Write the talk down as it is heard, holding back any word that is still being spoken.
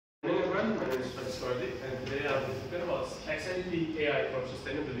everyone, my name is Fransisco, and today I'll be talking about SAP AI for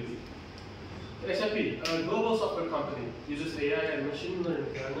sustainability. SAP, a global software company, uses AI and machine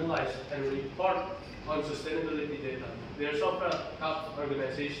learning to analyze and report on sustainability data. Their software helps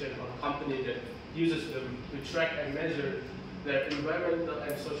organizations or companies that uses them to track and measure their environmental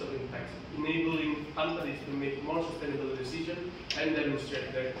and social impacts, enabling companies to make more sustainable decisions and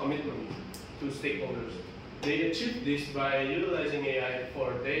demonstrate their commitment to stakeholders. They achieve this by utilizing AI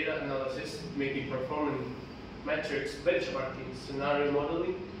for data analysis, making performance metrics, benchmarking, scenario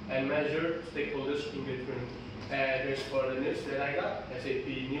modeling, and measure stakeholders' engagement. And here's for the news that I got. SAP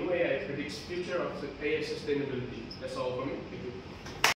new AI predicts future of AI sustainability. That's all for me. Thank you.